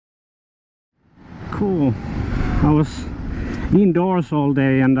cool. I was indoors all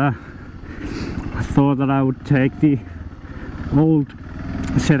day and I thought that I would take the old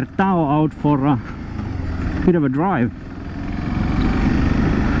Sertao out for a bit of a drive.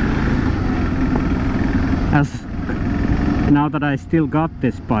 As now that I still got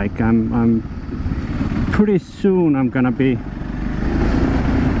this bike, I'm pretty soon I'm gonna be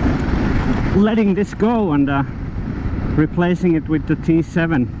letting this go and replacing it with the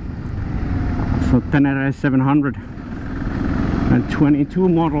T7, so Tenere 700 and 22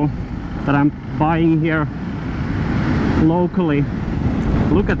 model that I'm buying here locally.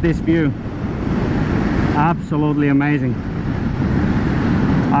 Look at this view, absolutely amazing.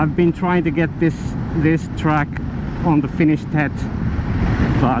 I've been trying to get this track on the finished head,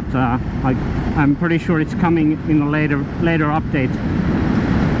 but I'm pretty sure it's coming in a later update.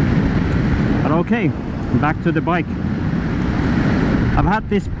 But okay, back to the bike. I've had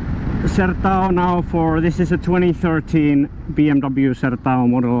this Sertao now for, this is a 2013 BMW Sertao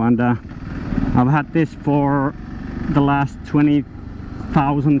model, and I've had this for the last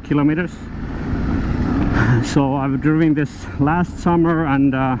 20,000 kilometers. So I've driven this last summer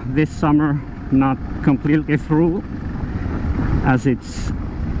and this summer not completely through, as it's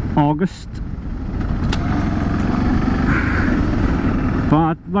August.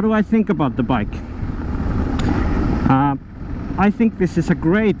 But what do I think about the bike? I think this is a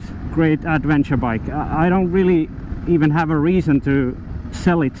great adventure bike. I don't really even have a reason to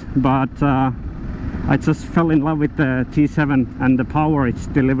sell it, but I just fell in love with the T7 and the power it's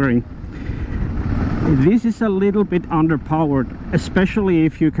delivering. This is a little bit underpowered, especially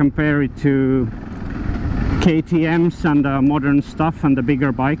if you compare it to KTMs and modern stuff and the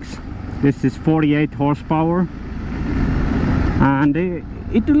bigger bikes. This is 48 horsepower and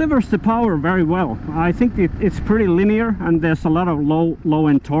it delivers the power very well. I think it's pretty linear and there's a lot of low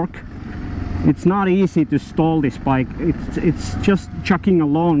end torque. It's not easy to stall this bike. It's just chucking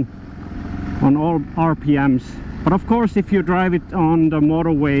along on all RPMs. But of course, if you drive it on the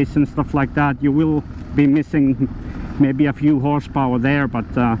motorways and stuff like that, you will be missing maybe a few horsepower there. But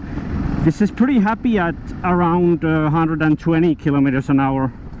this is pretty happy at around 120 kilometers an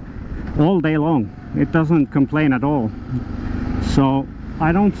hour all day long. It doesn't complain at all. So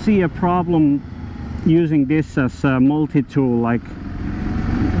I don't see a problem using this as a multi-tool, like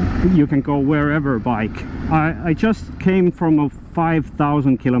you can go wherever bike. I just came from a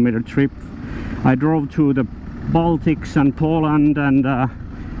 5,000 kilometer trip. I drove to the Baltics and Poland and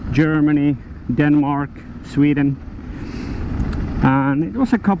Germany, Denmark, Sweden, and it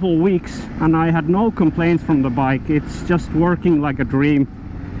was a couple weeks and I had no complaints from the bike. It's just working like a dream.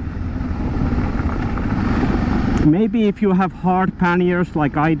 Maybe if you have hard panniers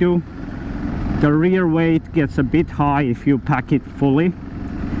like I do, the rear weight gets a bit high if you pack it fully.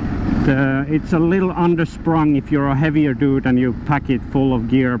 It's a little undersprung if you're a heavier dude and you pack it full of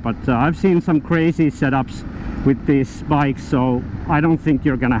gear, but I've seen some crazy setups with these bikes, so I don't think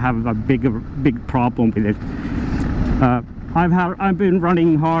you're gonna have a big problem with it. I've been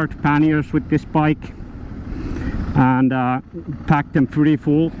running hard panniers with this bike and packed them pretty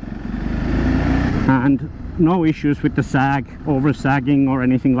full, and no issues with the over sagging or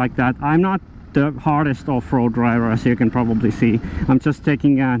anything like that. I'm not the hardest off-road driver, as you can probably see. I'm just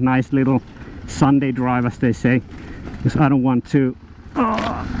taking a nice little Sunday drive, as they say, because I don't want to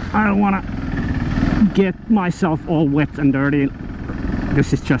get myself all wet and dirty.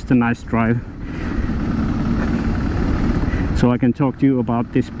 This is just a nice drive, so I can talk to you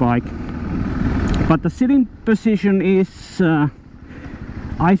about this bike. But the sitting position is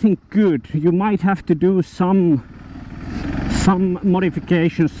I think good. You might have to do some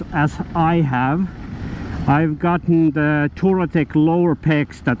modifications, as I have. I've gotten the Touratech lower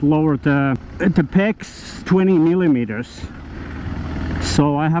pegs that lower the pegs 20 millimeters,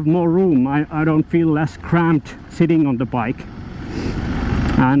 so I have more room. I don't feel less cramped sitting on the bike.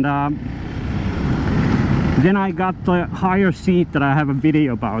 And then I got the higher seat that I have a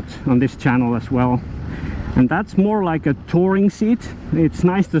video about on this channel as well, and that's more like a touring seat. It's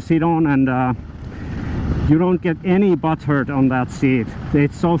nice to sit on, and you don't get any butt hurt on that seat.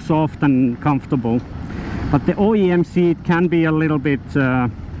 It's so soft and comfortable. But the OEM seat can be a little bit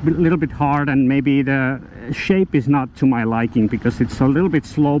hard, and maybe the shape is not to my liking because it's a little bit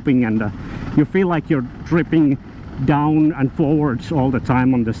sloping, and you feel like you're dripping down and forwards all the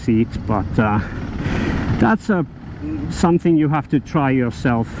time on the seat. But that's something you have to try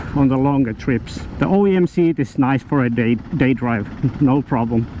yourself on the longer trips. The OEM seat is nice for a day drive, no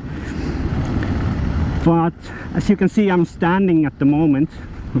problem. But as you can see, I'm standing at the moment.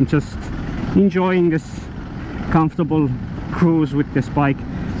 I'm just enjoying this comfortable cruise with this bike.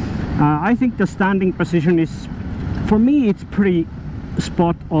 I think the standing position is, for me, it's pretty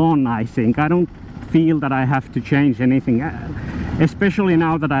spot on. I think I don't feel that I have to change anything, especially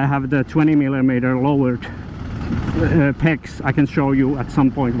now that I have the 20mm lowered pegs. I can show you at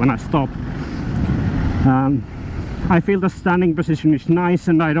some point when I stop. I feel the standing position is nice,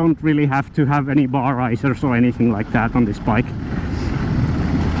 and I don't really have to have any bar risers or anything like that on this bike.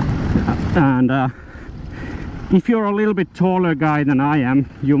 And if you're a little bit taller guy than I am,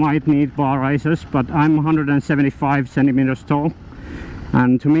 you might need bar risers, but I'm 175 centimeters tall,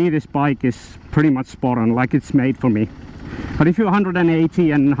 and to me this bike is pretty much spot on, like it's made for me. But if you're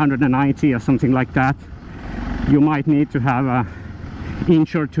 180 and 190 or something like that, you might need to have an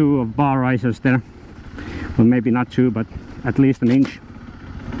inch or two of bar risers there. Well, maybe not two, but at least an inch.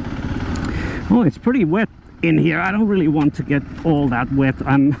 Oh, it's pretty wet in here. I don't really want to get all that wet.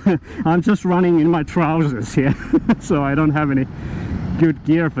 I'm just running in my trousers here, so I don't have any good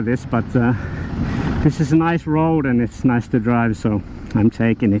gear for this, but this is a nice road and it's nice to drive, so I'm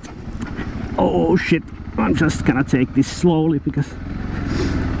taking it. Oh shit, I'm just gonna take this slowly because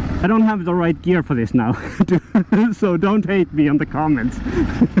I don't have the right gear for this now. So don't hate me on the comments.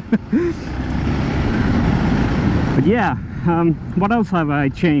 But yeah, what else have I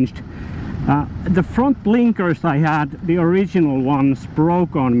changed? The front blinkers I had, the original ones,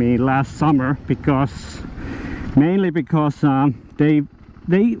 broke on me last summer mainly because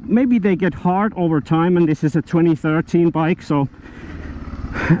maybe they get hard over time, and this is a 2013 bike, so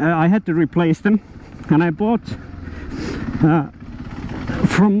I had to replace them. And I bought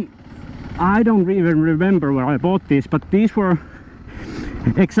from, I don't even remember where I bought these, but these were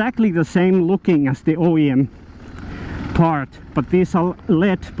exactly the same looking as the OEM part, but these are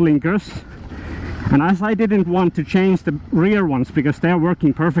LED blinkers. And as I didn't want to change the rear ones because they are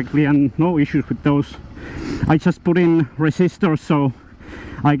working perfectly and no issues with those, I just put in resistors so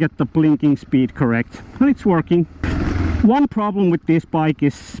I get the blinking speed correct, and it's working. One problem with these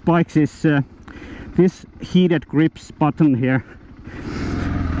bikes is this heated grips button here.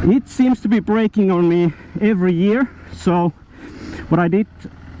 It seems to be breaking on me every year, so what I did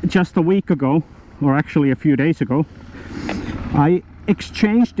just a week ago, or actually a few days ago, I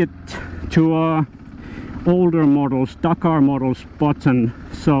exchanged it to older models, Dakar models button,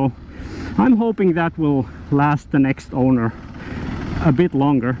 so I'm hoping that will last the next owner a bit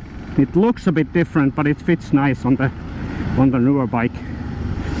longer. It looks a bit different, but it fits nice on the newer bike.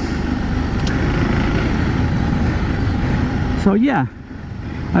 So yeah,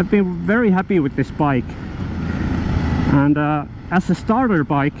 I've been very happy with this bike, and as a starter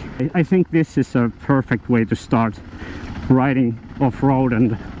bike, I think this is a perfect way to start riding off-road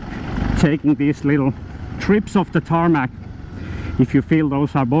and taking these little trips off the tarmac if you feel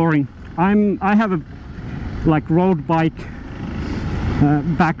those are boring. I have a like road bike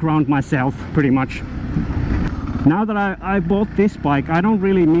background myself, pretty much. Now that I bought this bike, I don't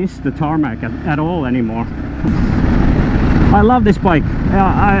really miss the tarmac at all anymore. I love this bike.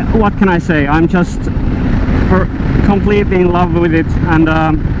 What can I say? I'm just completely in love with it, and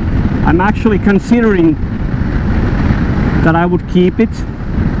I'm actually considering that I would keep it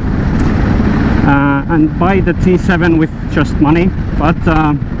and buy the T7 with just money, but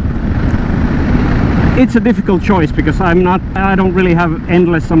it's a difficult choice because I don't really have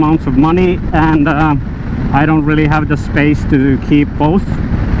endless amounts of money, and I don't really have the space to keep both.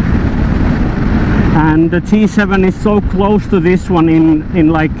 And the T7 is so close to this one in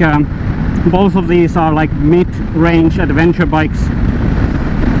like both of these are like mid-range adventure bikes.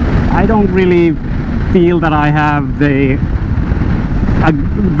 I don't really feel that I have a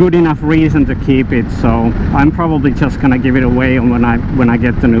good enough reason to keep it, so I'm probably just gonna give it away when I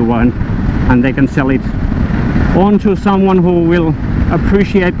get the new one, and they can sell it on to someone who will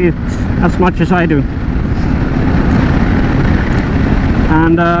appreciate it as much as I do.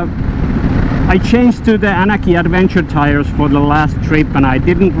 And I changed to the Anaki Adventure tires for the last trip, and I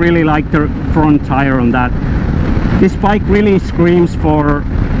didn't really like the front tire on that. This bike really screams for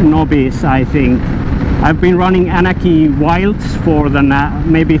nobbies, I think. I've been running Anaki Wilds for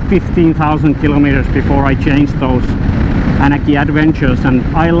maybe 15,000 kilometers before I changed those Anaki Adventures, and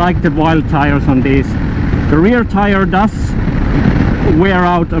I like the wild tires on these. The rear tire does wear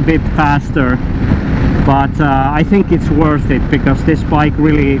out a bit faster, but I think it's worth it because this bike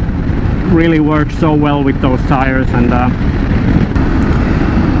really works so well with those tires. And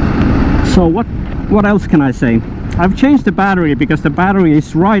so what else can I say? I've changed the battery because the battery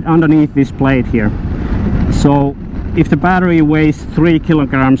is right underneath this plate here. So if the battery weighs 3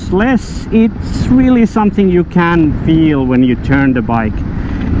 kilograms less, it's really something you can feel when you turn the bike.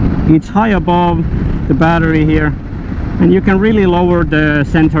 It's high above the battery here, And you can really lower the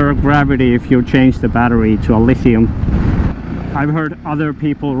center of gravity if you change the battery to a lithium. I've heard other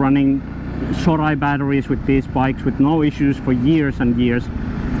people running Shorai batteries with these bikes with no issues for years and years,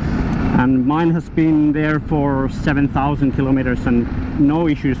 and mine has been there for 7,000 kilometers and no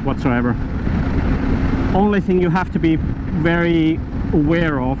issues whatsoever. Only thing you have to be very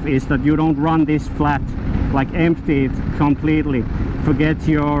aware of is that you don't run this flat, like empty it completely, forget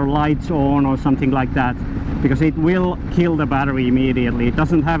your lights on or something like that, because it will kill the battery immediately. It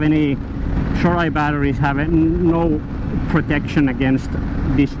doesn't have any, Shorai batteries have no protection against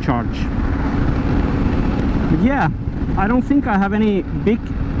discharge. But yeah, I don't think I have any big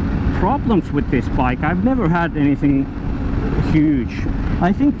problems with this bike. I've never had anything huge.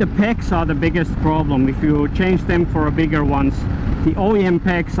 I think the pegs are the biggest problem. If you change them for a bigger ones, the OEM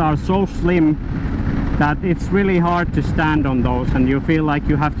pegs are so slim that it's really hard to stand on those, and you feel like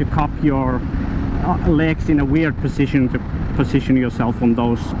you have to cup your legs in a weird position to position yourself on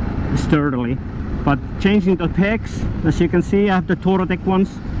those sturdily. But changing the pegs, as you can see, I have the Torotec ones.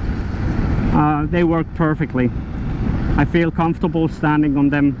 They work perfectly. I feel comfortable standing on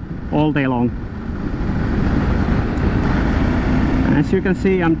them all day long. As you can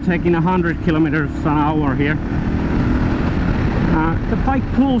see, I'm taking 100 kilometers an hour here. The bike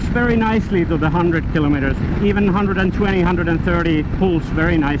pulls very nicely to the 100 kilometers. Even 120, 130, it pulls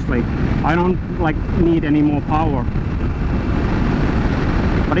very nicely. I don't need any more power.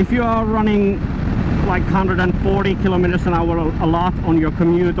 But if you are running like 140 kilometers an hour a lot on your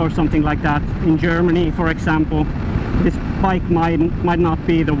commute or something like that, in Germany for example, this bike might not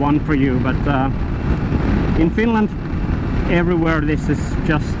be the one for you. But in Finland, everywhere this is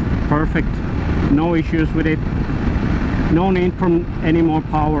just perfect. No issues with it. No need for any more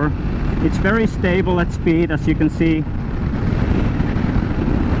power. It's very stable at speed, as you can see.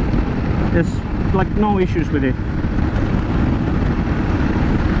 There's like no issues with it.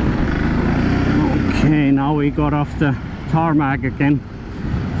 Okay, now we got off the tarmac again,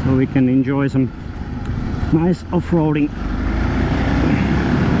 so we can enjoy some nice off-roading.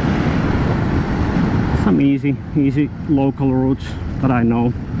 Some easy local routes that I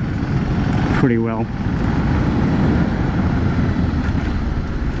know pretty well.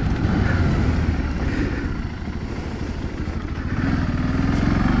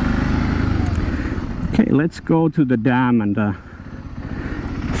 Okay, let's go to the dam and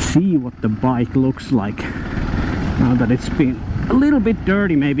see what the bike looks like now that it's been a little bit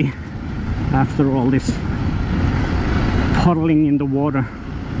dirty, maybe after all this puddling in the water.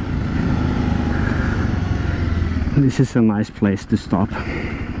 This is a nice place to stop.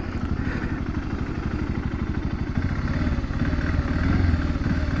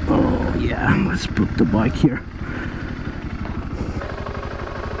 Oh yeah, let's put the bike here.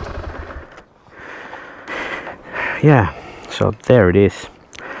 Yeah, so there it is.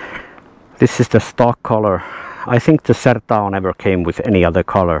 This is the stock color. I think the Sertao never came with any other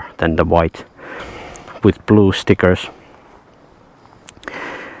color than the white with blue stickers.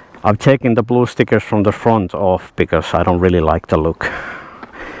 I've taken the blue stickers from the front off because I don't really like the look.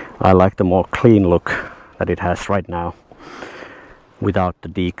 I like the more clean look that it has right now without the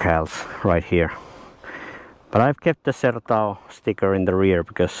decals right here. But I've kept the Sertao sticker in the rear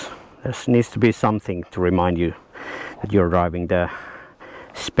because there needs to be something to remind you that you're driving the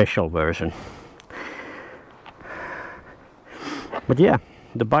special version. But yeah,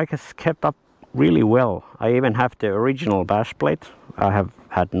 the bike has kept up really well. I even have the original bash plate. I have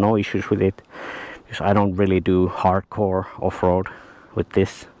had no issues with it because I don't really do hardcore off-road with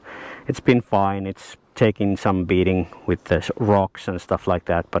this. It's been fine. It's taking some beating with the rocks and stuff like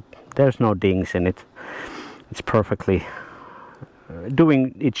that, but there's no dings in it. It's perfectly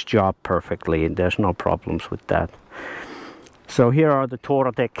doing its job perfectly, and there's no problems with that. So here are the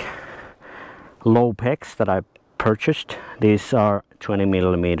Torotec low pegs that I purchased. These are 20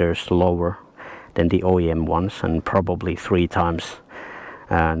 millimeters lower than the OEM ones, and probably 3 times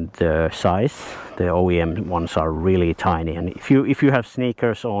and the size. The OEM ones are really tiny, and if you have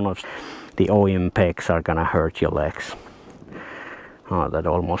sneakers on, the OEM pegs are gonna hurt your legs. Oh, that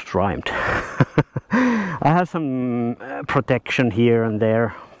almost rhymed. I have some protection here and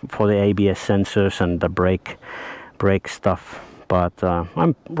there for the ABS sensors and the brake stuff, but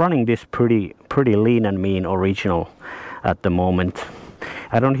I'm running this pretty lean and mean original at the moment.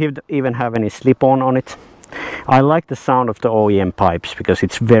 I don't even have any slip-on on it. I like the sound of the OEM pipes because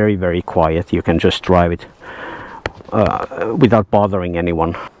it's very quiet. You can just drive it without bothering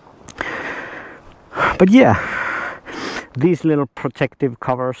anyone. But yeah, these little protective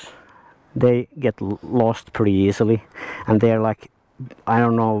covers, they get lost pretty easily, and they're like, I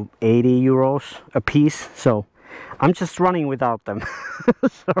don't know, 80 euros a piece. So I'm just running without them.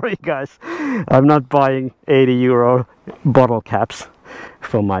 Sorry guys, I'm not buying 80 euro bottle caps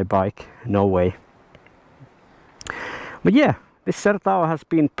for my bike, no way. But yeah, this Sertao has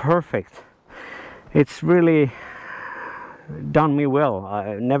been perfect. It's really done me well.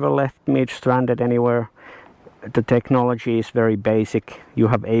 I never left me stranded anywhere. The technology is very basic. You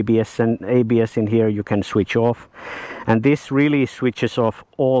have ABS and ABS in here you can switch off, and this really switches off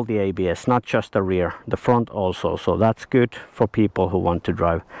all the ABS, not just the rear, the front also, so that's good for people who want to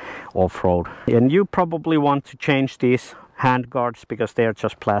drive off-road. And you probably want to change these hand guards because they're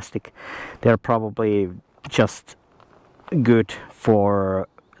just plastic. They're probably just good for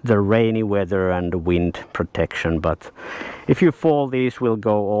the rainy weather and the wind protection, but if you fall, these will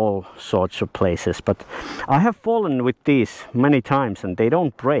go all sorts of places. But I have fallen with these many times and they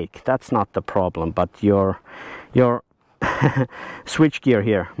don't break. That's not the problem, but your switch gear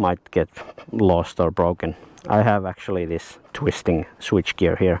here might get lost or broken. I have actually this twisting switch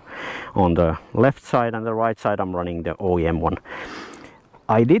gear here on the left side, and the right side I'm running the OEM one.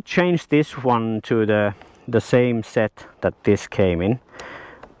 I did change this one to the same set that this came in,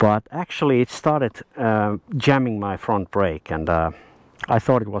 but actually it started jamming my front brake, and I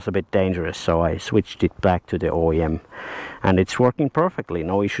thought it was a bit dangerous, so I switched it back to the OEM, and it's working perfectly,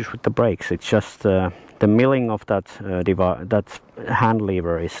 no issues with the brakes. It's just the milling of that hand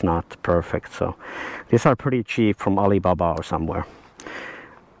lever is not perfect. So these are pretty cheap from Alibaba or somewhere.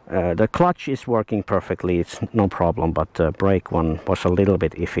 The clutch is working perfectly, it's no problem, but the brake one was a little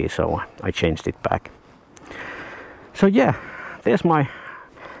bit iffy, so I changed it back. So yeah, there's my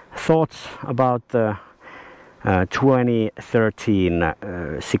thoughts about the 2013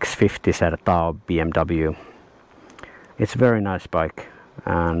 650 Sertao BMW. It's a very nice bike,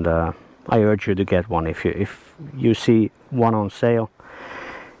 and I urge you to get one. If you see one on sale,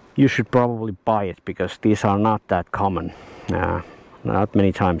 you should probably buy it, because these are not that common. Not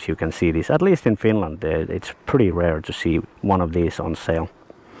many times you can see these, at least in Finland. It's pretty rare to see one of these on sale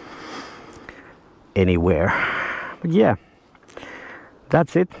anywhere. But yeah,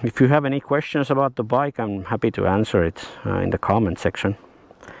 that's it. If you have any questions about the bike, I'm happy to answer it in the comment section.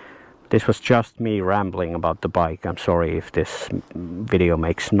 This was just me rambling about the bike. I'm sorry if this video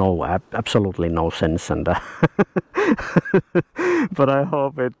makes absolutely no sense, and but I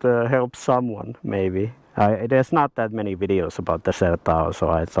hope it helps someone, maybe. There's not that many videos about the Sertao, so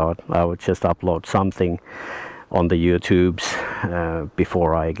I thought I would just upload something on the YouTubes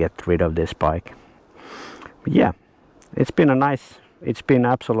before I get rid of this bike. But yeah, it's been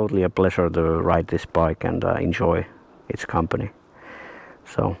absolutely a pleasure to ride this bike and enjoy its company.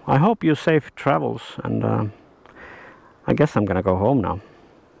 So I hope you safe travels, and I guess I'm gonna go home now.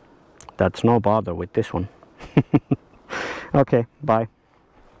 That's no bother with this one. Okay, bye.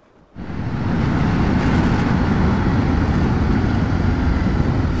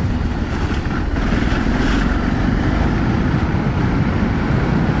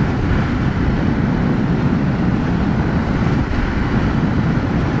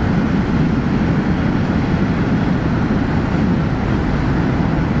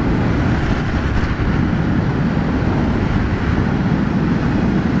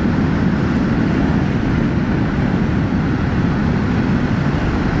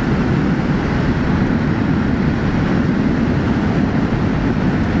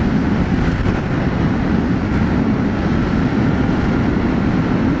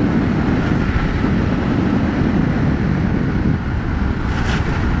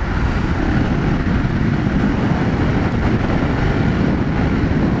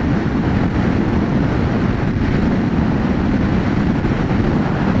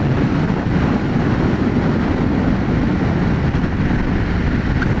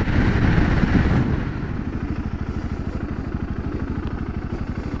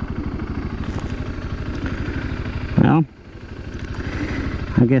 Well,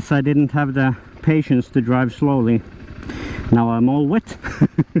 I guess I didn't have the patience to drive slowly. Now I'm all wet.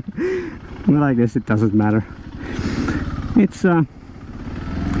 Well, I guess it doesn't matter. It's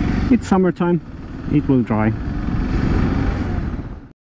summertime. It will dry.